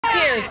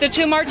here, the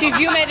two Murtys,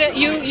 you had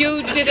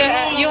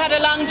a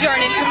long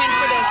journey to come in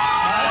for this.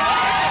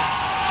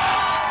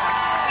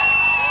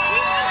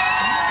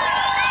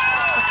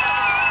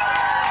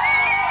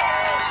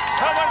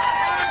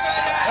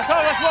 That's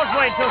all that's worth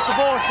right to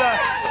support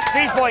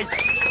these boys.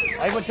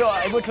 I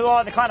went to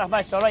all the Connacht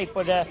matches, all right,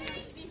 but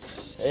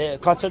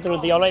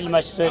considering the O'Reilly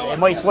match, it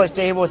might as well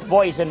stay here with the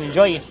boys and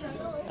enjoy it.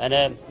 And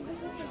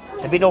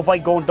there'd be no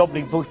point going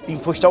Dublin being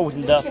pushed out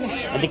in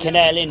the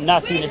canal in,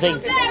 not seeing a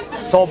thing.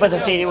 So better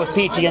stay here with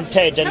Petey and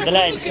Ted and the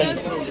lads. And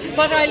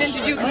what island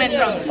did you come in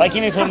from? I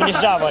came in from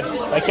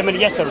Nishnawad. I came in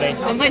yesterday.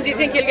 And when do you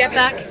think you'll get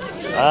back?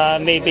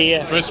 Maybe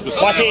Christmas.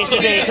 What day is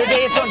today?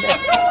 Today is Sunday.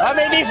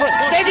 Maybe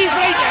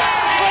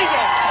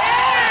Friday.